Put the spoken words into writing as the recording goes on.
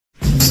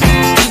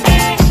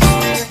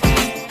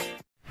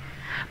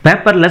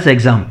Paperless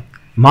exam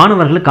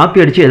மாணவர்கள்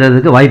copy அடித்து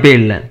எழுதுறதுக்கு வாய்ப்பே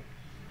இல்லை.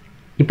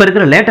 இப்போ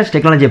இருக்கிற லேட்டஸ்ட்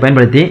டெக்னாலஜியை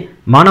பயன்படுத்தி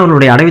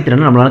மாணவர்களுடைய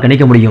அடைவுத்திறனை நம்மளால்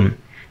கணிக்க முடியும்.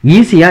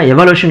 ஈஸியாக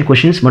எவாலுவேஷன்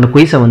கொஷின்ஸ் மற்றும்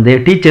குயிஸை வந்து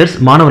டீச்சர்ஸ்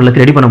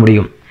மாணவர்களுக்கு ரெடி பண்ண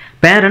முடியும்.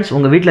 பேரண்ட்ஸ்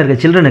உங்கள் வீட்டில் இருக்க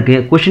சில்ட்ரனுக்கு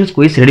கொஷின்ஸ்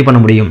குயிஸ் ரெடி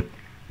பண்ண முடியும்.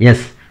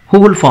 எஸ்,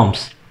 கூகுள்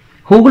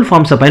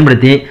ஃபார்ம்ஸை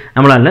பயன்படுத்தி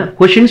நம்மளால்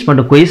கொஷின்ஸ்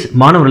மற்றும் குயிஸ்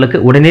மாணவர்களுக்கு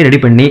உடனே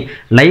ரெடி பண்ணி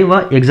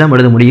லைவாக எக்ஸாம்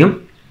எழுத முடியும்.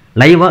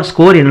 லைவாக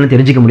ஸ்கோர் என்னென்னு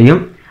தெரிஞ்சிக்க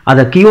முடியும்.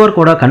 அதை QR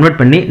கோடாக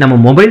கன்வெர்ட் பண்ணி நம்ம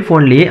மொபைல்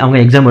ஃபோன்லேயே அவங்க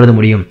எக்ஸாம் எழுத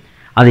முடியும்.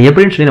 அது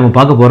எப்படின்னு சொல்லி நம்ம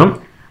பார்க்க போகிறோம்.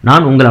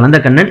 நான் உங்கள்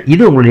அனந்தகண்ணன்.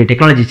 இது உங்களுடைய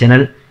technology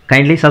channel.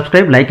 Kindly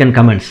subscribe, like and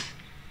comments.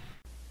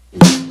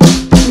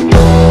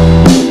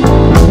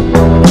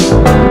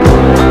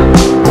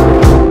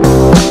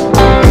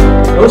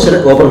 ப்ரௌசரை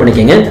open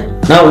பண்ணிக்கங்க.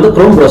 நான் வந்து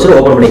Chrome ப்ரௌசர்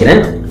ஓப்பன்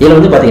பண்ணிக்கிறேன். இதில்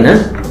வந்து பார்த்தீங்கன்னா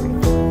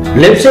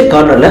லெஃப்ட் சைட்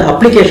கார்னரில்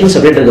அப்ளிகேஷன்ஸ்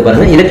அப்படின்றது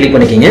பாருங்க. இதை கிளிக்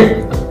பண்ணிக்கங்க.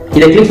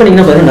 இதை கிளிக்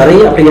பண்ணிங்கன்னா பாருங்க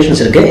நிறைய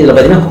அப்ளிகேஷன்ஸ் இருக்கு. இதில்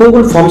பார்த்தீங்கன்னா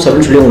கூகுள் ஃபார்ம்ஸ்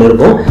அப்படின்னு சொல்லி உங்களுக்கு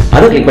இருக்கும்.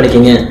 அதை கிளிக்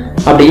பண்ணிக்கங்க.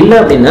 அப்படி இல்லை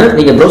அப்படின்னா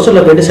நீங்கள்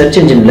ப்ரௌசரில் போயிட்டு சர்ச்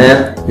இன்ஜினில்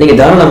நீங்கள்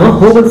தாராளமாக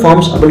கூகுள்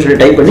ஃபார்ம்ஸ் அப்படின்னு சொல்லி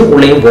டைப் பண்ணி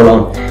உள்ளேயும்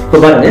போகலாம். இப்போ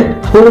பாருங்க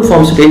கூகுள்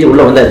ஃபார்ம்ஸ் பேஜ்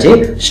உள்ள வந்தாச்சு.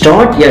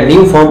 ஸ்டார்ட் எ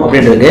நியூ ஃபார்ம்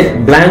அப்படின்றது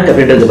பிளாங்க்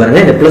அப்படின்றது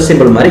பாருங்க. இந்த ப்ளஸ்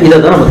சிம்பிள் மாதிரி இதை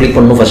தான் நம்ம கிளிக்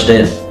பண்ணணும். ஃபர்ஸ்ட்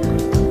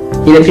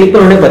இதை கிளிக்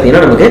பண்ணோடனே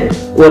பார்த்தீங்கன்னா நமக்கு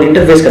ஒரு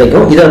இன்டர்ஃபேஸ்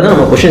கிடைக்கும். இதை தான்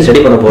நம்ம கொஸ்டின்ஸ்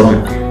ரெடி பண்ண போகிறோம்.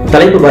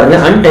 தலைப்பு பாருங்க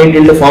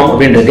அன்டைட்டில்டு ஃபார்ம்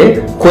அப்படின்னு இருக்கு,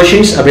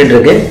 கொஷின்ஸ் அப்படின்னு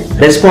இருக்கு,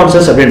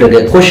 ரெஸ்பான்சஸ் அப்படின்னு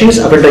இருக்கு. கொஷின்ஸ்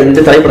அப்படின்ற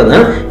இந்த தலைப்புல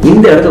தான்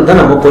இந்த இடத்துல தான்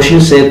நம்ம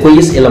கொஷின்ஸ்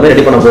குயிஸ் எல்லாமே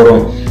ரெடி பண்ண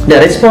போறோம். இந்த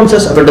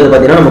ரெஸ்பான்சஸ் அப்படின்றது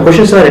பார்த்தீங்கன்னா நம்ம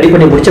கொஷின்ஸ் எல்லாம் ரெடி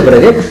பண்ணி முடிச்ச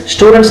பிறகு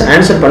ஸ்டூடெண்ட்ஸ்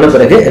ஆன்சர் பண்ண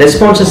பிறகு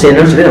ரெஸ்பான்சஸ்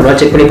என்னன்னு சொல்லி நம்மளால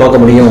செக் பண்ணி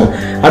பார்க்க முடியும்.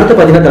 அடுத்து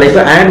பார்த்தீங்கன்னா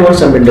தலைப்பு ஆட்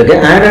ஒன்ஸ் அப்படின்னு இருக்கு.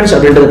 ஆட் ஆன்ஸ்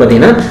அப்படின்றது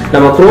பார்த்தீங்கன்னா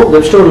நம்ம Chrome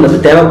வெப் ஸ்டோர்ல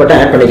இருந்து தேவைப்பட்ட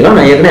ஆட் பண்ணிக்கலாம்.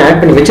 நான் ஏற்கனவே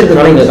ஆட் பண்ணி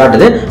வச்சிருக்கனால இங்க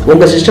காட்டுது.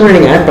 உங்க சிஸ்டம்ல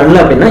நீங்க ஆட்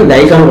பண்ணல அப்படின்னா இந்த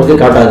ஐகான்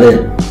உங்களுக்கு காட்டாது.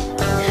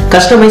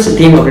 கஸ்டமைஸ்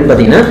தீம் அப்படின்னு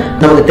பார்த்தீங்கன்னா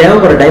நமக்கு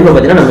தேவைப்படுற டைம்ல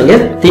பார்த்தீங்கன்னா நம்ம இங்க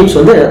தீம்ஸ்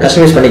வந்து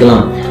கஸ்டமைஸ்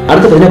பண்ணிக்கலாம்.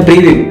 அடுத்து பார்த்தீங்கன்னா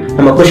ப்ரீவியூ,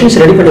 நம்ம கொஸ்டின்ஸ்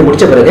ரெடி பண்ணி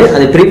முடிச்ச பிறகு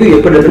அது ப்ரிவியூ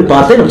எப்படி இருக்குன்னு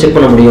பார்த்து நம்ம செக்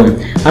பண்ண முடியும்.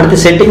 அடுத்து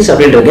செட்டிங்ஸ்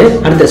அப்படின்னு இருக்கு.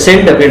 அடுத்து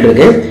சென்ட் அப்படின்னு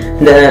இருக்கு.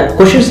 இந்த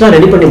கொஸ்டின்ஸ்லாம்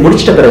ரெடி பண்ணி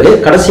முடிச்சிட்ட பிறகு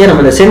கடைசியா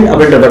நம்ம இந்த சென்ட்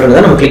அப்படின்ற பட்டன்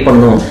தான் நம்ம கிளிக்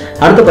பண்ணணும்.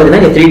 அடுத்து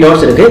பார்த்தீங்கன்னா இங்க 3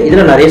 டாட்ஸ் இருக்கு.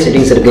 இதுல நிறைய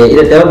செட்டிங்ஸ் இருக்கு.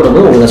 இதை தேவைப்படும்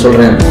போது உங்களுக்கு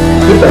சொல்றேன்.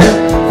 இப்போ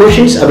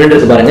கொஷின்ஸ்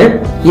அப்படின்றது பாருங்க.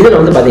 இதுல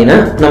வந்து பாத்தீங்கன்னா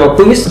நம்ம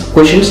குயிஸ்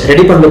கொஷின்ஸ்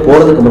ரெடி பண்ண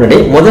போறதுக்கு முன்னாடி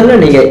முதல்ல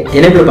நீங்க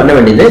எனேபிள் பண்ண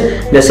வேண்டியது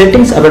இந்த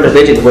செட்டிங்ஸ் அப்படின்ற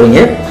பேஜுக்கு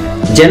போறீங்க.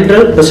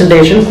 ஜெனரல்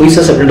பிரசன்டேஷன்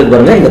குயிசஸ் அப்படின்றது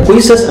பாருங்க. இந்த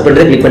குயிசஸ்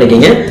அப்படின்றத கிளிக்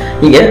பண்ணிக்கங்க.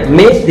 இங்க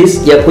மேக் திஸ்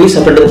எ குயிஸ்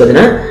அப்படின்றது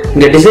பாத்தீங்கன்னா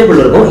இங்க டிசேபிள்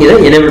இருக்கும். இதை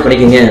எனேபிள்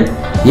பண்ணிக்கங்க.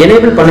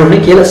 எனேபிள் பண்ண உடனே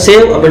கீழே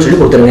சேவ் அப்படின்னு சொல்லி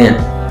கொடுத்துருங்க.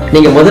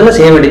 நீங்க முதல்ல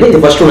செய்ய வேண்டியது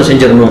இது ஃபர்ஸ்ட் ஒன்று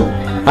செஞ்சிடணும்.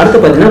 அடுத்து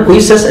பார்த்தீங்கன்னா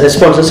குயிசஸ்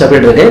ரெஸ்பான்சஸ்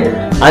அப்படின்றது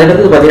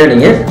அதுக்கடுத்து பார்த்தீங்கன்னா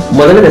நீங்க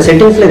முதல்ல இந்த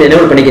செட்டிங்ஸ்ல இதை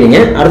எனேபிள் பண்ணிக்கிறீங்க.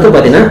 அடுத்து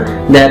பார்த்தீங்கன்னா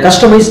இந்த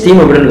கஸ்டமைஸ் தீம்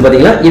அப்படின்றது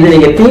பார்த்தீங்கன்னா இது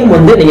நீங்க தீம்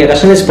வந்து நீங்க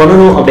கஸ்டமைஸ்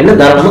பண்ணணும் அப்படின்னா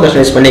தாராளமாக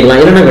கஸ்டமைஸ் பண்ணிக்கலாம்,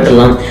 இல்லைன்னா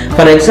விட்டுலாம்.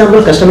 ஃபார்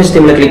எக்ஸாம்பிள் கஸ்டமைஸ்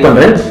தீம்ல கிளிக்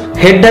பண்றேன்.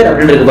 ஹெட்டர்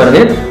அப்படின்றது பாருங்க,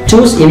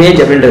 சூஸ் இமேஜ்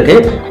அப்படின்னு இருக்கு.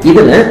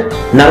 இதுல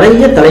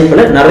நிறைய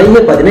தலைப்புல நிறைய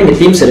பார்த்தீங்கன்னா இங்க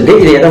தீம்ஸ் இருக்கு.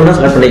 இதை எதை வேணா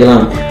செலக்ட்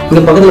பண்ணிக்கலாம்.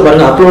 இங்க பக்கத்துல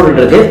பாருங்க அப்லோட்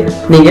இருக்கு.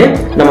 நீங்க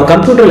நம்ம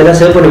கம்ப்யூட்டர்ல ஏதாவது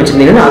சேவ் பண்ணி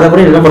வச்சிருந்தீங்கன்னா அதை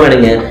கூட என்ன பண்ணலாம்,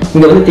 நீங்க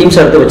இங்க வந்து தீம்ஸ்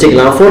எடுத்து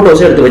வச்சுக்கலாம்,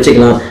 போட்டோஸ் எடுத்து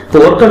வச்சுக்கலாம். இப்போ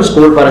ஒர்க் அண்ட்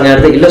ஸ்கூல் பாருங்க,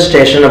 அடுத்து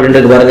இல்லஸ்ட்ரேஷன்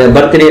அப்படின்றது பாருங்க,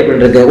 பர்த்டே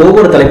அப்படின்னு இருக்கு.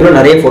 ஒவ்வொரு தலைப்புல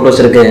நிறைய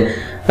போட்டோஸ் இருக்கு.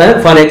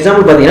 ஃபார்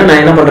எக்ஸாம்பிள் பாத்தீங்கன்னா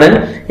நான் என்ன பண்றேன்,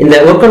 இந்த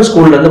ஒர்க் அண்ட்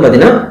ஸ்கூல்ல இருந்து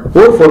பாத்தீங்கன்னா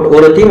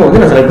ஒரு தீம்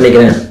வந்து நான் செலக்ட்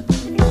பண்ணிக்கிறேன்.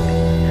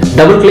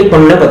 டபுள் கிளிக்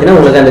பண்ணல பாத்தீங்கன்னா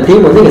உங்களுக்கு அந்த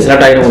தீம் வந்து இங்க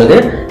செலக்ட் ஆயிடும். உங்களுக்கு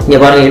இங்க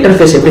பாருங்க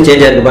இன்டர்ஃபேஸ் எப்படி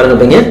சேஞ்ச் ஆயிருக்கு பாருங்க.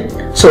 இப்ப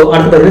சோ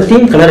அடுத்து பாத்தீங்கன்னா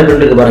தீம் கலர்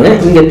அப்படின்னு இருக்கு பாருங்க.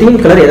 இங்க தீம்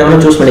கலர் எதை வேணா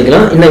சூஸ்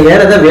பண்ணிக்கலாம். இன்னும் வேற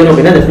ஏதாவது வேணும்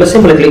அப்படின்னா இந்த பிளஸ்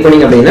சிம்பிளை கிளிக்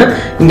பண்ணீங்க அப்படின்னா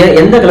இங்க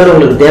எந்த கலர்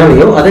உங்களுக்கு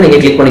தேவையோ அதை நீங்க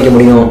கிளிக் பண்ணிக்க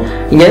முடியும்.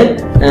 இங்க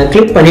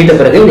கிளிக் பண்ணிட்ட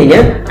பிறகு நீங்க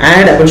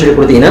ஆட் அப்படின்னு சொல்லி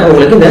கொடுத்தீங்கன்னா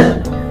உங்களுக்கு இந்த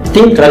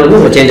தீம் கலர் வந்து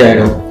உங்களுக்கு சேஞ்ச்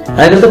ஆயிடும்.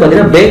 அதுக்கடுத்து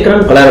பாத்தீங்கன்னா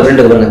பேக்ரவுண்ட் கலர்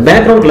அப்படின்றது பாருங்க.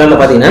 பேக்ரவுண்ட் கலர்ல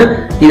பாத்தீங்கன்னா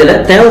இதுல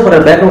தேவைப்படுற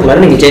பேக்ரவுண்ட்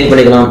கலர் நீங்க சேஞ்ச்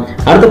பண்ணிக்கலாம்.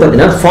 அடுத்து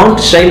பாத்தீங்கன்னா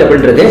ஃபாண்ட் ஸ்டைல்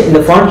அப்படின்னு இருக்கு.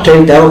 இந்த ஃபாண்ட்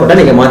ஸ்டைல் தேவைப்பட்டா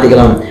நீங்க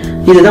மாத்திக்கலாம்.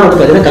 இதுதான் வந்து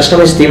பாத்தீங்கன்னா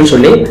கஸ்டமைஸ் தீம்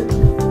சொல்லி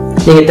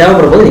நீங்க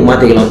தேவைப்படும் போது நீங்க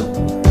மாத்திக்கலாம்.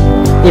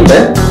 இப்ப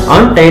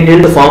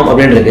அன்டைட்டில்டு ஃபார்ம்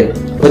அப்படின்னு இருக்கு.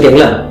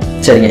 ஓகேங்களா,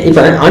 சரிங்க.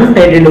 இப்ப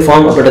அன்டைட்டில்டு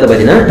ஃபார்ம் அப்படின்றத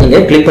பாத்தீங்கன்னா நீங்க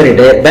கிளிக்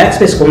பண்ணிட்டு பேக்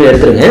ஸ்பேஸ் கொண்டு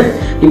எடுத்துருங்க.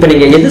 இப்ப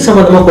நீங்க எது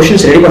சம்பந்தமா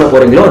கொஸ்டின்ஸ் ரெடி பண்ண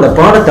போறீங்களோ அந்த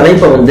பாட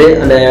தலைப்பை வந்து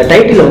அந்த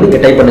டைட்டில் வந்து இங்க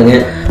டைப் பண்ணுங்க.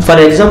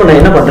 ஃபார் எக்ஸாம்பிள் நான்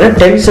என்ன பண்றேன்,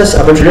 டென்சஸ்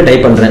அப்படின்னு சொல்லி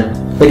டைப் பண்றேன்.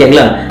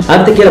 ஓகேங்களா,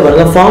 அடுத்து கீழே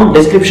பாருங்க ஃபார்ம்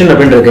டிஸ்கிரிப்ஷன்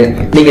அப்படின்னு இருக்கு.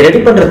 நீங்க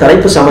ரெடி பண்ற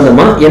தலைப்பு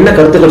சம்பந்தமா என்ன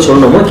கருத்துக்கள்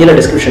சொல்லணுமோ கீழே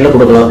டிஸ்கிரிப்ஷன்ல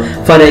கொடுக்கலாம்.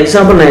 ஃபார்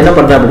எக்ஸாம்பிள் நான் என்ன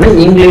பண்றேன் அப்படின்னா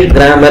இங்கிலீஷ்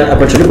கிராமர்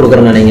அப்படின்னு சொல்லி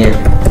கொடுக்குறேன். நீங்க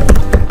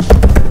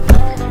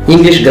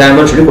இங்கிலீஷ்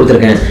கிராமர் சொல்லி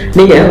கொடுத்துருக்கேன்.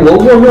 நீங்க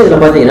ஒவ்வொன்றும் இதுல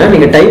பாத்தீங்கன்னா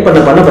நீங்க டைப் பண்ண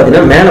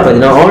பாத்தீங்கன்னா மேல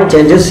பாத்தீங்கன்னா all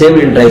changes save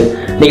in drive.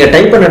 நீங்க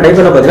டைப் பண்ண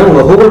பாத்தீங்கன்னா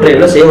உங்க கூகுள்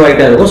டிரைவ்ல சேவ்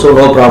ஆகிட்டே இருக்கும். So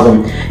no problem.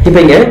 இப்போ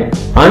இங்க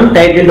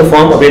அன்டைட்டில்டு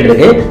ஃபார்ம் அப்படின்னு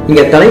இருக்கு.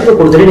 இங்க தலைப்பு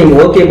கொடுத்துட்டு நீங்க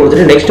ஓகே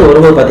கொடுத்துட்டு நெக்ஸ்ட்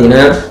வரும்போது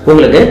பாத்தீங்கன்னா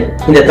உங்களுக்கு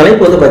இந்த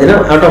தலைப்பு வந்து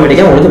பாத்தீங்கன்னா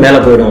ஆட்டோமேட்டிக்கா உங்களுக்கு மேல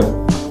போயிடும்.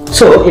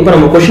 சோ இப்போ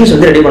நம்ம கொஸ்டின்ஸ்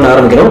வந்து ரெடி பண்ண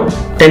ஆரம்பிக்கிறோம்.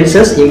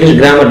 டென்சஸ் இங்கிலீஷ்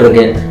கிராமர்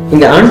இருக்கு.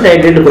 இங்க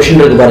அன்டைட்டில்டு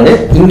கொஸ்டின் இருக்கு பாருங்க.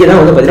 இங்க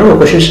தான் வந்து பாத்தீங்கன்னா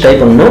உங்க கொஸ்டின்ஸ்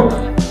டைப் பண்ணணும்.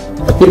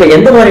 இப்போ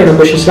எந்த மாதிரியான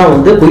கொஸ்டின்ஸ்லாம்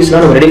வந்து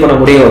குயிஸ்லாம் நம்ம ரெடி பண்ண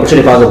முடியும் அப்படின்னு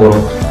சொல்லி பார்க்க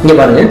போறோம். இங்க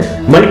பாருங்க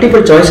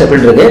மல்டிபிள் சாய்ஸ்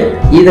அப்படின்னு இருக்கு.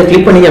 இதை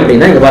கிளிக் பண்ணீங்க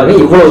அப்படின்னா இங்க பாருங்க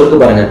இவ்வளவு இருக்கு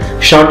பாருங்க.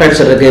 ஷார்ட்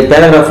ஆன்சர் இருக்கு,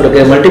 பேராகிராஃப்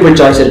இருக்கு, மல்டிபிள்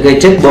சாய்ஸ் இருக்கு,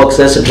 check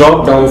boxes,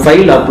 drop down,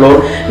 file upload,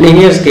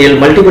 linear scale,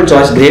 multiple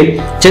choice great,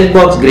 check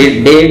box great,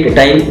 date,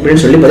 time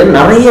அப்படின்னு சொல்லி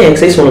பார்த்தீங்கன்னா நிறைய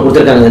எக்ஸசைஸ் உங்களுக்கு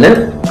கொடுத்துருக்காங்க.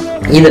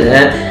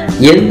 இதுல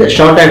எந்த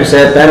ஷார்ட்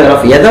ஆன்சர்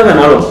பேராகிராஃப் எதை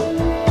வேணாலும்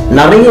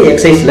நிறைய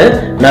எக்ஸசைஸ்ல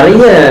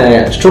நிறைய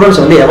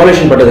ஸ்டூடெண்ட்ஸ் வந்து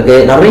எவாலுவேஷன் பண்றதுக்கு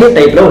நிறைய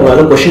டைப்ல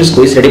உங்களால क्वेश्चंस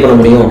குயிஸ் ரெடி பண்ண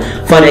முடியும்.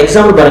 ஃபார்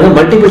எக்ஸாம்பிள் பாருங்க,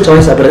 மல்டிபிள்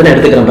சாய்ஸ் அப்படிங்கறத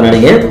எடுத்துக்கிறேன். இப்ப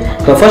நீங்க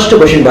இப்போ ஃபர்ஸ்ட்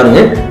क्वेश्चन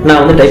பாருங்க,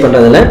 நான் வந்து டைப்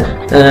பண்றதுல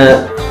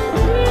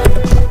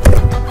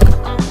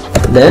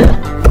the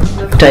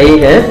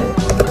tiger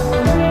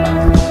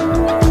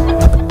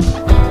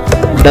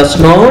does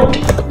not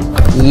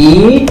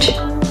eat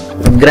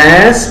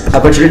grass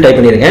அப்படி சொல்லி டைப்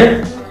பண்ணிருக்கேன்.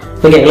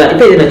 ஓகேங்களா?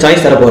 இப்போ இதை நான்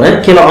சாய்ஸ் தர போறேன்.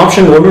 கீழே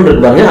ஆப்ஷன் 1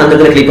 இருக்கு பாருங்க, அந்த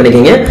இடத்துல கிளிக்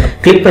பண்ணிக்கங்க.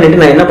 கிளிக் பண்ணிட்டு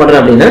நான் என்ன பண்றேன்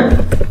அப்படின்னா,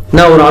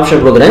 நான் ஒரு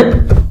ஆப்ஷன் கொடுக்குறேன்,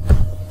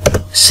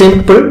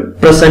 சிம்பிள்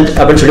பிரசன்ட்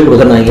அப்படின்னு சொல்லி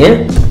கொடுக்குறேன்.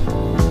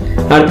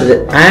 அடுத்தது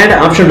ஆட்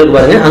ஆப்ஷன் இருக்கு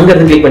பாருங்க, அங்க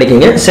இருந்து கிளிக்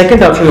பண்ணிக்கங்க.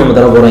 செகண்ட் ஆப்ஷன் நம்ம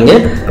தர போறீங்க.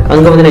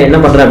 அங்க வந்து நான் என்ன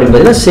பண்றேன் அப்படின்னு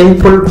பார்த்தீங்கன்னா,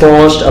 சிம்பிள்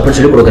பாஸ்ட் அப்படின்னு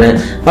சொல்லி கொடுக்குறேன்.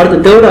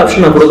 அடுத்து தேர்ட்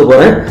ஆப்ஷன் நான் கொடுக்க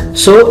போறேன்.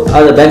 ஸோ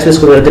அதை பேக்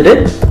ஸ்பேஸ் கூட எடுத்துட்டு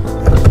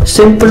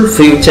சிம்பிள்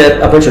ஃபியூச்சர்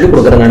அப்படின்னு சொல்லி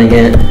கொடுக்குறேன் நீங்க.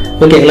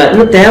 ஓகேங்களா?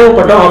 இன்னும்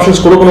தேவைப்பட்ட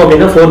ஆப்ஷன்ஸ் கொடுக்கணும்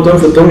அப்படின்னா 4th ஒன்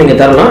 5th ஒன் நீங்க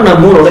தரலாம். நான்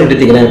 3ஓட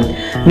நிறுத்திக்கிறேன்.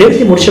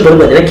 நிறுத்தி முடிச்ச பிறகு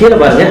பார்த்தீங்கன்னா கீழே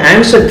பாருங்க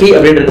ஆன்சர் கீ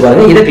அப்படின்னு இருக்கு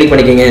பாருங்க, இதை கிளிக்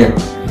பண்ணிக்கங்க.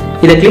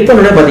 இதை கிளிக்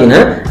பண்ணோன்னே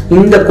பார்த்தீங்கன்னா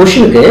இந்த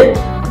கொஸ்டினுக்கு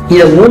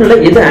இத மூணுல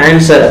எது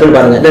ஆன்சர் அப்படின்னு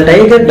பாருங்க. the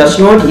tiger does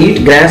not eat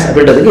grass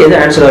அப்படின்றதுக்கு எது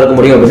ஆன்சரா இருக்க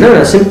முடியும் அப்படின்னா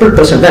சிம்பிள்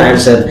பிரசன்ட் தான்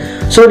ஆன்சர்.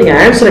 சோ நீங்க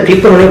ஆன்சரை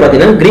கிளிக் பண்ணோனே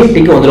பாத்தீங்கன்னா கிரீன்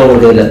டிக் வந்துரும்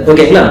உங்களுக்கு இதுல.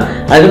 ஓகேங்களா?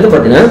 அதுக்கு வந்து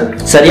பாத்தீங்கன்னா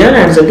சரியான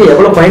ஆன்சருக்கு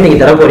எவ்வளவு பாயிண்ட் நீங்க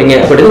தர போறீங்க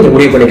அப்படினு நீங்க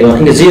முடிவு பண்ணிக்கலாம்.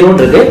 இங்க 0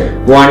 இருக்கு,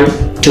 1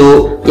 2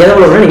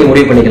 எவ்வளவுனா நீங்க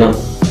முடிவு பண்ணிக்கலாம்.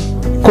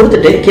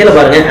 கொடுத்துட்டு கீழே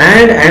பாருங்க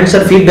ஆட்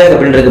ஆன்சர் ஃபீட்பேக்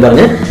அப்படின்னு இருக்கு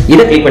பாருங்க,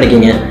 இதை கிளிக்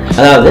பண்ணிக்கங்க.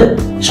 அதாவது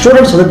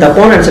ஸ்டூடெண்ட்ஸ் வந்து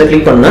தப்பான ஆன்சரை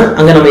கிளிக் பண்ணா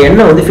அங்க நம்ம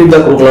என்ன வந்து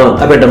ஃபீட்பேக் கொடுக்கலாம்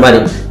அப்படின்ற மாதிரி.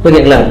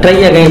 ஓகேங்களா? ட்ரை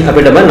அகைன்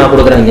அப்படின்ற மாதிரி நான்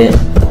கொடுக்குறேங்க.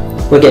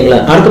 ஓகேங்களா?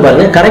 அடுத்து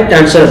பாருங்க கரெக்ட்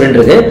ஆன்சர் அப்படின்னு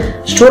இருக்கு.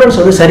 ஸ்டூடெண்ட்ஸ்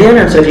வந்து சரியான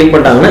ஆன்சரை கிளிக்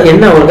பண்ணிட்டாங்கன்னா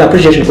என்ன அவங்களுக்கு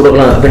அப்ரிசியேஷன்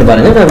கொடுக்கலாம் அப்படின்னு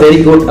பாருங்க. நான் வெரி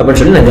குட்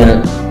அப்படின்னு சொல்லி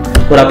நான்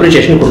ஒரு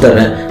அப்ரிசியேஷன்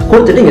கொடுத்துறேன்.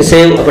 கொடுத்துட்டு இங்க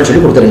சேவ் அப்படின்னு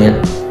சொல்லி கொடுத்துருங்க.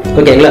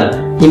 ஓகேங்களா?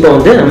 இப்போ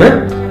வந்து நம்ம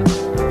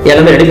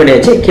எல்லாமே ரெடி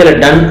பண்ணியாச்சு. கீழே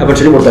டன் அப்படின்னு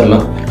சொல்லி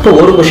கொடுத்துடலாம். இப்போ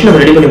ஒரு கொஸ்டின் நம்ம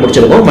ரெடி பண்ணி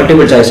முடிச்சிருக்கோம்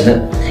மல்டிபிள் சாய்ஸ்ல.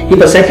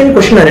 இப்போ செகண்ட்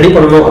கொஸ்டின் நான் ரெடி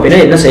பண்ணணும் அப்படின்னா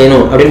என்ன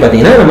செய்யணும் அப்படின்னு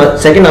பாத்தீங்கன்னா, நம்ம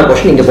செகண்ட்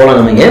கொஸ்டின் இங்க போலாம்.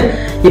 நம்ம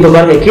இப்ப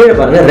பாருங்க கீழே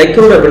பாருங்க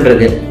ரெக்ரூட் அப்படின்னு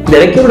இருக்கு. இந்த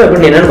ரெக்ரூட்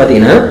அப்படின்னு என்னன்னு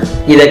பாத்தீங்கன்னா,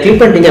 இதை கிளிக்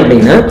பண்ணிட்டீங்க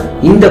அப்படின்னா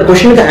இந்த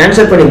கொஸ்டினுக்கு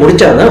ஆன்சர் பண்ணி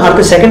முடிச்சாதான்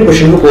அடுத்த செகண்ட்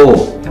கொஸ்டினுக்கு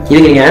போகும்.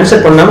 இதுக்கு நீங்க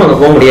ஆன்சர் பண்ணாம அங்க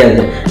போக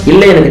முடியாது.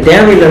 இல்ல எனக்கு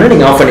தேவையில்லைன்னா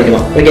நீங்க ஆஃப்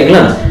பண்ணிக்கலாம்.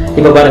 ஓகேங்களா?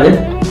 இப்ப பாருங்க,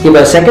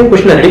 இப்ப செகண்ட்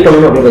கொஸ்டின் ரெடி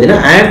பண்ணணும் அப்படின்னு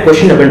பாத்தீங்கன்னா ஆட்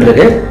கொஸ்டின் அப்படின்னு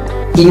இருக்கு.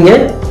 இங்க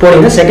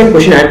போனீங்கன்னா செகண்ட்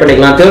கொஸ்டின் ஆட்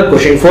பண்ணிக்கலாம், தேர்ட்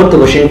கொஸ்டின், ஃபோர்த்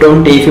கொஸ்டின்,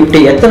 20 50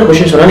 எத்தனை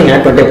கொஸ்டின்ஸ் வேணா நீங்க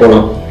ஆட் பண்ணிட்டே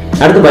போகலாம்.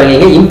 அடுத்து பாருங்க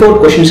இங்க இம்போர்ட்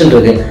கொஸ்டின்ஸ்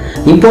இருக்கு.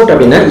 இம்போர்ட்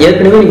அப்படின்னா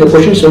ஏற்கனவே நீங்க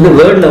கொஸ்டின்ஸ் வந்து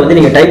வேர்ட்ல வந்து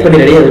நீங்க டைப் பண்ணி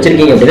ரெடியா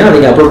வச்சிருக்கீங்க அப்படின்னா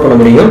நீங்க அப்லோட் பண்ண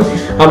முடியும்.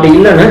 அப்படி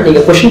இல்லைன்னா நீங்க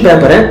கொஸ்டின்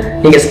பேப்பரை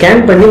நீங்க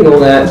ஸ்கேன் பண்ணி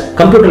உங்க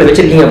கம்ப்யூட்டர்ல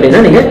வச்சிருக்கீங்க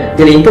அப்படின்னா நீங்க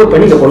இதை இம்போர்ட்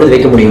பண்ணி இங்க கொண்டு வந்து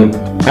வைக்க முடியும்.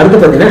 அடுத்து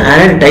பாத்தீங்கன்னா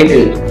ஆட்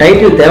டைட்டில்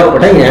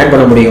தேவைப்பட்டா இங்க ஆட்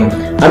பண்ண முடியும்.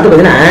 அடுத்து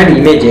பாத்தீங்கன்னா ஆட்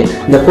இமேஜ்,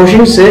 இந்த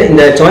கொஸ்டின்ஸ்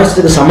இந்த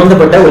சாய்ஸ்க்கு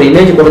சம்பந்தப்பட்ட ஒரு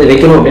இமேஜ் கொண்டு வந்து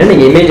வைக்கணும் அப்படின்னா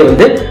நீங்க இமேஜ்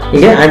வந்து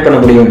இங்க ஆட் பண்ண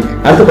முடியும்.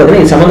 அடுத்து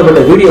பாத்தீங்கன்னா இது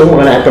சம்பந்தப்பட்ட வீடியோவும்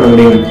உங்களால ஆட் பண்ண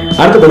முடியும்.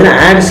 அடுத்து பாத்தீங்கன்னா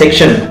ஆட்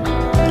செக்ஷன்.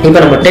 இப்ப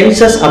நம்ம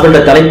டென்சஸ் அப்படின்ற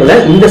தலைப்புல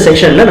இந்த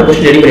செக்ஷன்ல நான்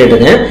கொஸ்டின் ரெடி பண்ணிட்டு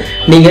இருக்கேன்.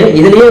 நீங்க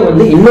இதுலயே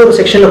வந்து இன்னொரு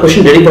செக்ஷன்ல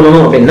கொஸ்டின் ரெடி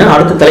பண்ணணும் அப்படின்னா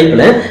அடுத்த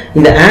தலைப்புல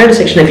இந்த ஆட்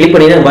செக்ஷனை கிளிக்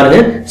பண்ணி பாருங்க,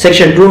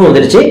 செக்ஷன் 2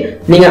 வந்துருச்சு.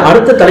 நீங்க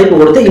அடுத்த தலைப்பு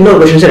கொடுத்து இன்னொரு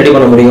கொஸ்டின்ஸ் ரெடி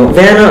பண்ண முடியும்.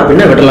 வேணாம்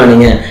அப்படின்னா விடலாம்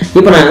நீங்க.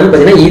 இப்ப நான் வந்து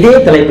பாத்தீங்கன்னா இதே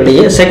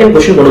தலைப்புலயே செகண்ட்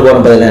கொஸ்டின் கொண்டு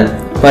போறேன். பதில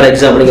ஃபார்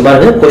எக்ஸாம்பிள் நீங்க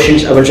பாருங்க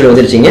கொஸ்டின்ஸ் அப்படின்னு சொல்லி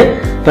வந்துருச்சீங்க.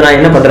 இப்ப நான்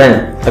என்ன பண்றேன்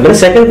அப்படின்னா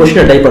செகண்ட்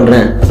கொஸ்டின் டைப்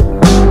பண்றேன்.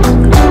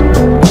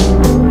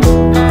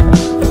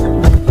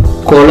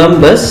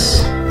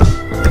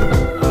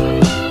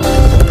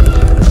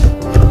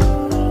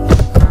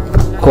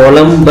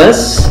 Columbus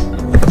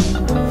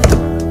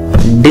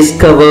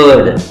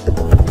discovered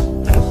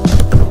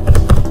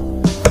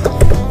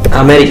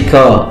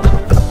America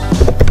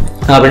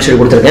அப்படின்னு சொல்லி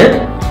கொடுத்துருக்கேன்.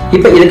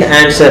 இப்போ இதுக்கு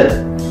ஆன்சர்.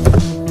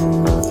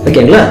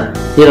 ஓகேங்களா?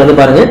 இதில் வந்து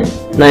பாருங்க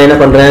நான் என்ன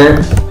பண்றேன்,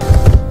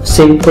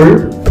 சிம்பிள்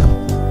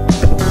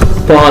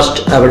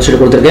பாஸ்ட் அப்படின்னு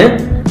சொல்லி கொடுத்துருக்கேன்.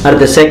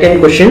 அடுத்து செகண்ட்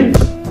கொஸ்டின்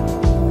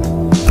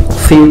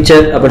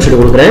ஃபியூச்சர் அப்படின்னு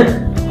சொல்லி கொடுக்குறேன்.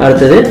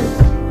 அடுத்தது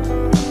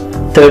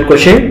தேர்ட்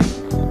கொஸ்டின்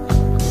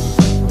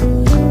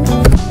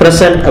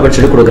பிரசன்ட் அப்படின்னு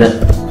சொல்லி கொடுக்குறேன்.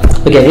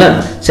 ஓகேங்களா?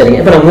 சரிங்க.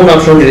 இப்போ நான் 3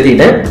 ஆப்ஷன்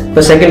எழுதிட்டேன்.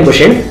 இப்போ செகண்ட்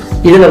கொஸ்டின்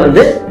இதுல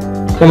வந்து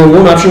நம்ம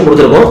 3 ஆப்ஷன்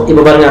கொடுத்துருக்கோம்.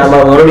 இப்போ பாருங்க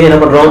மறுபடியும் என்ன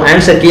பண்றோம்,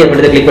 ஆன்சர் கீ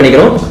அப்படின்றத கிளிக்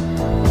பண்ணிக்கிறோம்.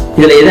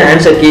 இதுல எது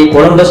answer key,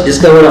 Columbus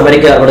discover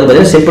America அப்படின்னு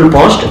பார்த்தீங்கன்னா சிம்பிள்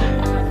பாஸ்ட்.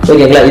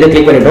 ஓகேங்களா? இதை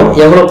கிளிக் பண்ணிட்டோம்.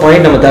 எவ்வளவு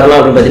பாயிண்ட் நம்ம தரலாம்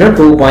அப்படின்னு பார்த்தீங்கன்னா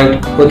 2 பாயிண்ட்.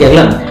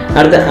 ஓகேங்களா?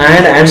 அடுத்து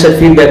ஆட் ஆன்சர்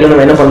ஃபீட்பேக்ல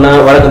நம்ம என்ன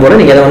பண்ணலாம், வழக்கம் போல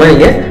நீங்க எதை வேணா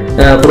நீங்க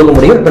கொடுக்க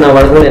முடியும். இப்போ நான்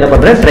வழக்கம் போல என்ன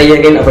பண்றேன், ட்ரை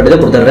அகைன் அப்படின்றத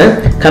கொடுத்துட்றேன்.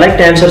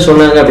 கரெக்ட் ஆன்சர்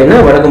சொன்னாங்க அப்படின்னா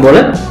வழக்கம் போல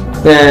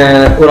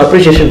ஒரு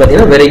அப்ரிசியேஷன்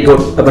பார்த்தீங்கன்னா வெரி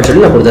குட் அப்படின்னு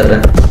சொல்லி நான்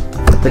கொடுத்துட்றேன்.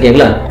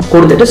 ஓகேங்களா?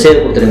 கொடுத்துட்டு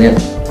சேவ் கொடுத்துருங்க.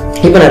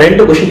 இப்போ நான்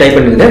 2 கொஸ்டின் டைப்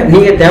பண்ணிருக்கேன்.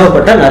 நீங்க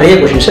தேவைப்பட்டா நிறைய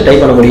கொஸ்டின்ஸை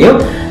டைப் பண்ண முடியும்.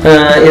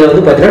 இதில்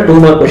வந்து பார்த்தீங்கன்னா 2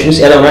 மார்க்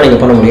கொஸ்டின்ஸ் எல்லாம் நீங்க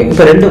பண்ண முடியும்.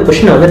 இப்போ 2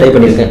 கொஸ்டின் வந்து டைப்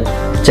பண்ணியிருக்கேன்.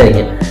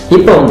 சரிங்க.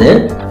 இப்போ வந்து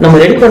நம்ம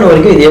ரெடி பண்ண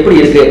வரைக்கும் இது எப்படி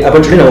இருக்கு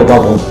அப்படின்னு சொல்லி நம்ம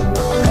பார்ப்போம்.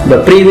 இப்போ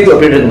ப்ரீவியூ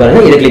அப்படின்னு இருக்கு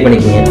பாருங்க, இதை கிளிக்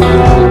பண்ணிக்கோங்க.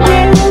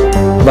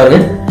 பாருங்க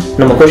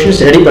நம்ம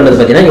கொஸ்டின்ஸ் ரெடி பண்ணது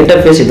பார்த்தீங்கன்னா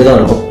இன்டர்ஃபேஸ் இப்படி தான்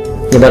இருக்கும்.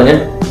 இங்க பாருங்க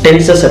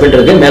டென்சஸ் அப்படின்னு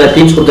இருக்கு, மேல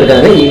தீம்ஸ்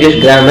கொடுத்துருக்காங்க,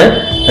 இங்கிலீஷ் கிராமர்,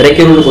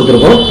 ரெக்யூர்ட்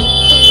கொடுத்துருக்கோம்.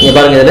 இங்க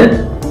பாருங்க இதுல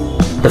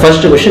the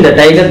first question, the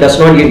tiger does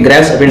not eat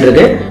grass அப்படின்னு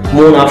இருக்கு.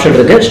 3 ஆப்ஷன்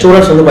இருக்கு.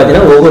 ஸ்டூடண்ட்ஸ் வந்து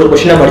பாத்தீங்கன்னா ஒவ்வொரு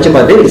கொஸ்டினா படிச்சு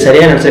பார்த்து இது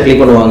சரியான ஆன்சர்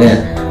கிளிக் பண்ணுவாங்க.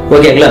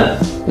 ஓகேங்களா?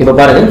 இப்போ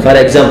பாருங்க,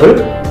 for example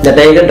the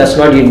tiger does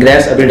not eat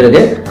grass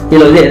அப்படின்றது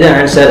இதுல வந்து எது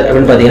ஆன்சர்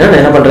அப்படின்னு பாத்தீங்கன்னா நான்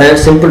என்ன பண்றேன்,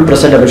 சிம்பிள்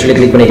பிரசன்ட் அப்படின்னு சொல்லி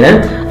கிளிக் பண்ணிக்கிறேன்.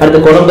 அடுத்து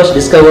கொலம்பஸ்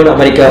டிஸ்கவர்ட்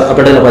அமெரிக்கா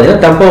அப்படின்றத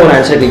பாத்தீங்கன்னா தப்பா ஒரு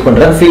ஆன்சர் கிளிக்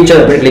பண்றேன். ஃபியூச்சர்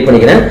அப்படின்னு கிளிக்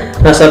பண்ணிக்கிறேன்.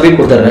 நான் சப்மிட்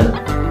கொடுத்துறேன்.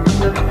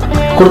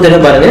 கொடுத்துட்டு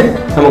பாருங்க,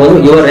 நமக்கு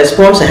வந்து your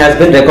response has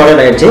been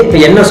recorded ஆயிடுச்சு. இப்போ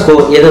என்ன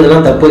ஸ்கோர், எது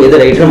இதெல்லாம் தப்பு எது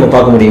ரைட் நம்ம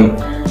பார்க்க முடியும்.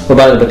 இப்போ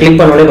பாருங்க, இப்போ கிளிக்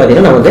பண்ணோடனே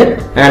பாத்தீங்கன்னா நமக்கு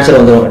ஆன்சர்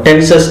வந்துடும்.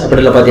 டென்சஸ்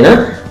அப்படின்றத பாத்தீங்கன்னா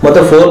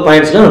மொத்தம் 4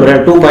 பாயிண்ட்ஸ்ல நம்ம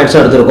 2 பாயிண்ட்ஸ்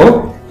எடுத்திருக்கோம்.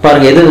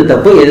 பாருங்க, எது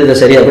தப்பு எது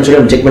சரி அப்படின்னு சொல்லி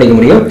நம்ம செக் பண்ணிக்க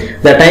முடியும்.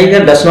 the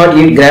tiger does not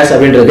eat grass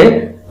அப்படின்றது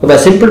இப்போ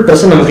சிம்பிள்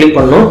பிரசன்ட் நம்ம கிளிக்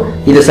பண்ணோம்.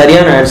 இது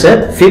சரியான ஆன்சர்.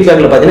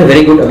 ஃபீட்பேக்ல பாத்தீங்கன்னா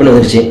வெரி குட் அப்படின்னு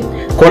வந்துருச்சு.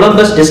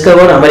 கொலம்பஸ்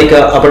டிஸ்கவர்ட் அமெரிக்கா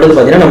அப்படின்றது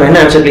பாத்தீங்கன்னா நம்ம என்ன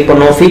ஆன்சர் கிளிக்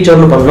பண்ணோம்,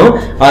 ஃபீச்சர்னு பண்ணோம்.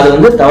 அது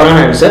வந்து தவறான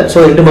ஆன்சர். ஸோ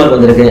 2 மார்க்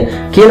வந்திருக்கு.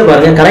 கீழே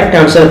பாருங்க கரெக்ட்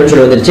ஆன்சர் அப்படின்னு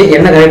சொல்லி வந்துருச்சு.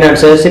 என்ன கரெக்ட்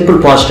ஆன்சர், சிம்பிள்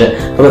பாஸ்ட்.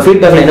 அப்போ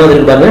ஃபீட்பேக்ல என்ன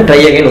வந்திருக்கு பாருங்க, ட்ரை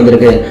அகைன்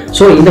வந்திருக்கு.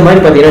 ஸோ இந்த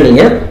மாதிரி பாத்தீங்கன்னா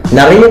நீங்க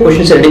நிறைய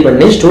கொஸ்டின்ஸ் ரெடி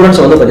பண்ணி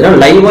ஸ்டூடெண்ட்ஸ் வந்து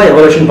பாத்தீங்கன்னா லைவா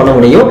எவல்யூஷன் பண்ண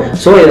முடியும்.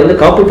 ஸோ இதை வந்து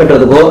காப்பி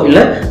பண்றதுக்கோ இல்ல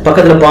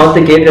பக்கத்துல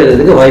பார்த்து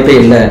கேட்கறதுக்கு வாய்ப்பே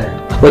இல்லை.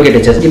 ஓகே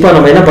டீச்சர்ஸ், இப்போ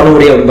நம்ம என்ன பண்ண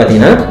முடியும் அப்படின்னு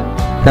பாத்தீங்கன்னா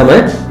நம்ம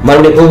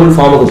மறுபடியும் கூகுள்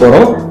ஃபார்முக்கு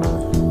போறோம்.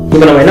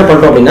 இப்போ நம்ம என்ன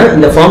பண்றோம் அப்படின்னா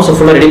இந்த ஃபார்ம்ஸ்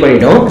ஃபுல்லா ரெடி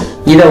பண்ணிட்டோம்.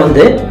 இதை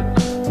வந்து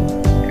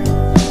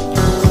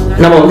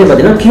நம்ம வந்து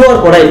பாத்தீங்கன்னா QR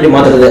கோடா எப்படி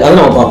மாத்துறது அதை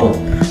நம்ம பார்ப்போம்.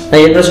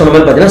 நான் ஏற்கனவே சொன்ன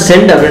மாதிரி பாத்தீங்கன்னா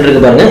சென்ட்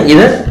அப்படின்றது பாருங்க,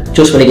 இதை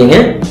சூஸ் பண்ணிக்கோங்க.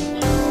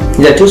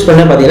 இதை சூஸ்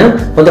பண்ண பாத்தீங்கன்னா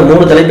மொத்தம்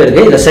 3 தலைப்பு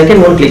இருக்கு. இதை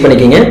செகண்ட் ஒன் கிளிக்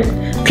பண்ணிக்கோங்க.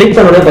 கிளிக்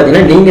பண்ண உடனே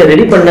பாத்தீங்கன்னா நீங்க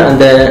ரெடி பண்ண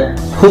அந்த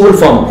Google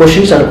form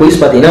questions and quiz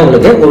பாத்தீங்கன்னா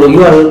உங்களுக்கு ஒரு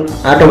URL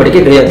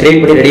ஆட்டோமேட்டிக்கா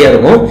கிரியேட் பண்ணி ரெடியா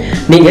இருக்கும்.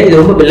 நீங்க இது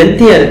ரொம்ப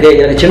லென்த்தியா இருக்கு,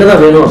 எனக்கு சின்னதா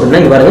வேணும் அப்படின்னா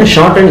இங்க பாருங்க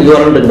ஷார்ட் அண்ட்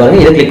URL இருக்கு பாருங்க,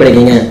 இதை கிளிக்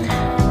பண்ணிக்கோங்க.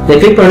 இதை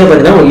கிளிக் பண்ணி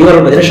பாத்தீங்கன்னா உங்க URL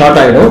பாத்தீங்கன்னா ஷார்ட்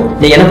ஆயிடும்.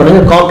 நீங்க என்ன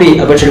பண்ணுங்க, காப்பி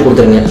அப்படின்னு சொல்லி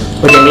கொடுத்துருங்க.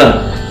 ஓகேங்களா,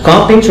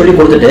 காப்பின்னு சொல்லி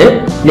கொடுத்துட்டு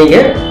நீங்க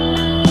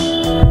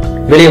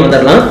வெளியே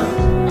வந்துடலாம்.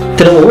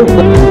 திரும்பவும்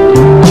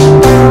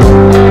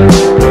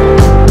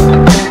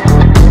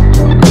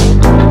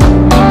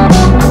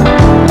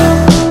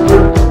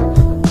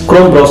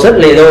குரோம் ப்ரௌசர்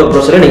இல்ல ஏதோ ஒரு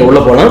ப்ரௌசர்ல நீங்க உள்ள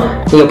போலாம்.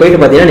 நீங்க போயிட்டு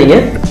பாத்தீங்கன்னா நீங்க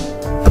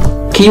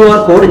QR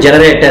கோட்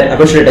ஜெனரேட்டர்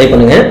அப்படின்னு சொல்லி டைப்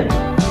பண்ணுங்க.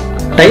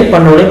 டைப்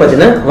பண்ண உடனே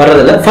பாத்தீங்கன்னா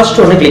வர்றதுல ஃபர்ஸ்ட்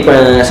ஒன்னு கிளிக்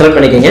செலக்ட்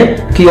பண்ணிக்கோங்க,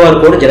 QR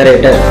கோட்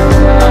ஜெனரேட்டர்.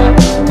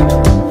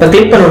 இப்போ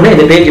கிளிக் பண்ண உடனே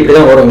இந்த பேஜ் இப்படி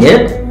தான் வருங்க.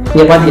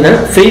 இங்க பாத்தீங்கன்னா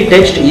free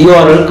text,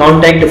 URL,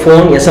 contact,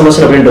 phone, SMS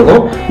அப்படின்னு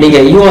இருக்கும். நீங்க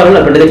URL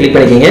அப்படின்றத கிளிக்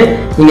பண்ணிக்கோங்க.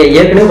 இங்க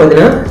ஏற்கனவே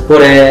பாத்தீங்கன்னா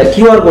ஒரு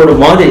QR கோடு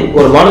மாதிரி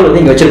ஒரு மாடல்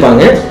வந்து இங்க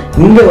வச்சிருப்பாங்க.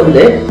 இங்க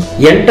வந்து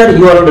என்டர்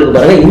URL இருக்கு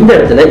பாருங்க, இந்த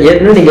இடத்துல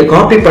ஏற்கனவே நீங்க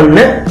காப்பி பண்ண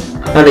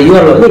அந்த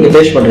URL வந்து இங்க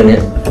பேஸ்ட் பண்றீங்க.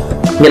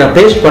 இங்க நான்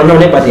பேஸ்ட் பண்ண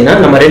உடனே பாத்தீங்கன்னா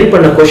நம்ம ரெடி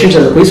பண்ண क्वेश्चंस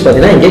அந்த குயிஸ்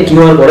பாத்தீங்கன்னா இங்க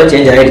QR கோட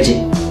சேஞ்ச் ஆயிடுச்சு.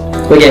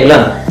 ஓகேங்களா,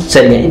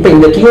 சரிங்க. இப்போ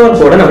இந்த QR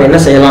கோட நம்ம என்ன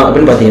செய்யலாம்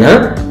அப்படின்னு பாத்தீங்கன்னா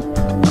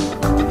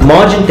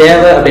மார்ஜின்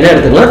தேவை அப்படின்னா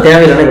எடுத்துக்கலாம்,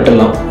 தேவையில்லைன்னா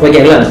விட்டுடலாம்.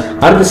 ஓகேங்களா,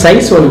 அடுத்த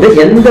சைஸ் வந்து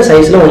எந்த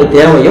சைஸ்ல உங்களுக்கு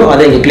தேவையோ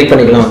அதை இங்க கிளிக்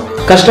பண்ணிக்கலாம்.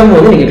 கஸ்டம்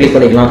வந்து நீங்க கிளிக்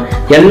பண்ணிக்கலாம்.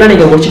 எல்லாம்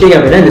நீங்க முடிச்சிட்டீங்க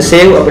அப்படின்னா இந்த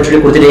சேவ் அப்படின்னு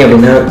சொல்லி கொடுத்துட்டீங்க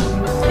அப்படின்னா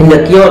இந்த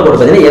QR கோட்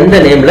பாத்தீங்கன்னா எந்த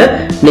நேம்ல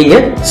நீங்க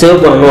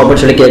சேவ் பண்ணணும்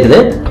அப்படின்னு சொல்லி கேக்குது.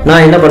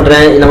 நான் என்ன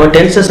பண்றேன், நம்ம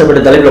டென்சஸ்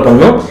அப்படின்ற தலைப்புல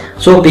பண்ணோம்.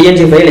 So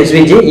PNG file,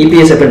 SVG,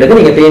 EPS அப்படின்றது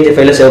நீங்க PNG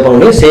ஃபைல சேவ்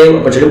பண்ணணும். சேவ்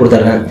அப்படின்னு சொல்லி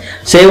கொடுத்துறேன்.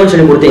 சேவ்னு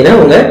சொல்லி கொடுத்தீங்கன்னா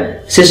உங்க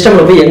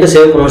சிஸ்டம்ல போய் எங்க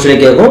சேவ் பண்ணணும்னு சொல்லி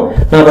கேட்கும்.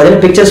 நான்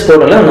பாத்தீங்கன்னா பிக்சர்ஸ்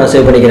போர்டல்ல நான்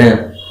சேவ் பண்ணிக்கிறேன்.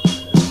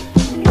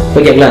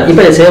 ஓகேங்களா,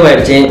 இப்போ இது சேவ்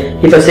ஆயிடுச்சு.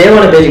 இப்போ சேவ்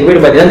ஆன பேஜுக்கு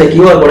போயிட்டு பாத்தீங்கன்னா இந்த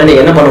QR கோட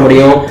நீங்க என்ன பண்ண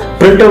முடியும்,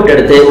 பிரிண்ட் அவுட்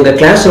எடுத்து உங்க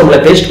கிளாஸ் ரூம்ல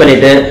பேஸ்ட்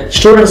பண்ணிட்டு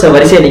ஸ்டூடெண்ட்ஸை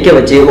வரிசையை நிக்க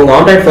வச்சு உங்க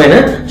ஆண்ட்ராய்ட் போனை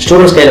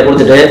ஸ்டூடெண்ட்ஸ் கையில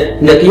கொடுத்துட்டு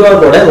இந்த QR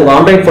கோட உங்க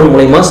ஆண்ட்ராய்ட் போன்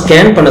மூலமா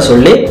ஸ்கேன் பண்ண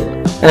சொல்லி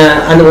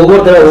அந்த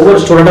ஒவ்வொரு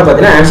ஸ்டூடெண்டா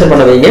பாத்தீங்கன்னா ஆன்சர்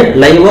பண்ண வைங்க.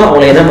 லைவா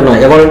அவங்க என்ன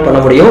பண்ணலாம், எவாலுவேட் பண்ண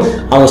முடியும்,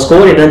 அவங்க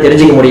ஸ்கோர் என்னன்னு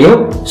தெரிஞ்சுக்க முடியும்.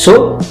 ஸோ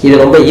இது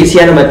ரொம்ப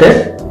ஈஸியான மெத்தட்.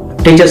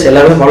 டீச்சர்ஸ்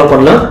எல்லாரும் ஃபாலோ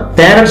பண்ணலாம்.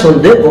 பேரண்ட்ஸ்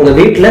வந்து உங்க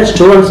வீட்டுல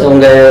ஸ்டூடெண்ட்ஸ்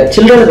உங்க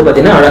சில்ட்ரனுக்கு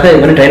பாத்தீங்கன்னா அழகா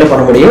இது மாதிரி ட்ரைன்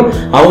பண்ண முடியும்.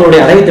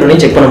 அவங்களுடைய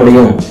அறிவுத்திறனையும் செக் பண்ண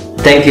முடியும்.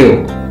 தேங்க்யூ.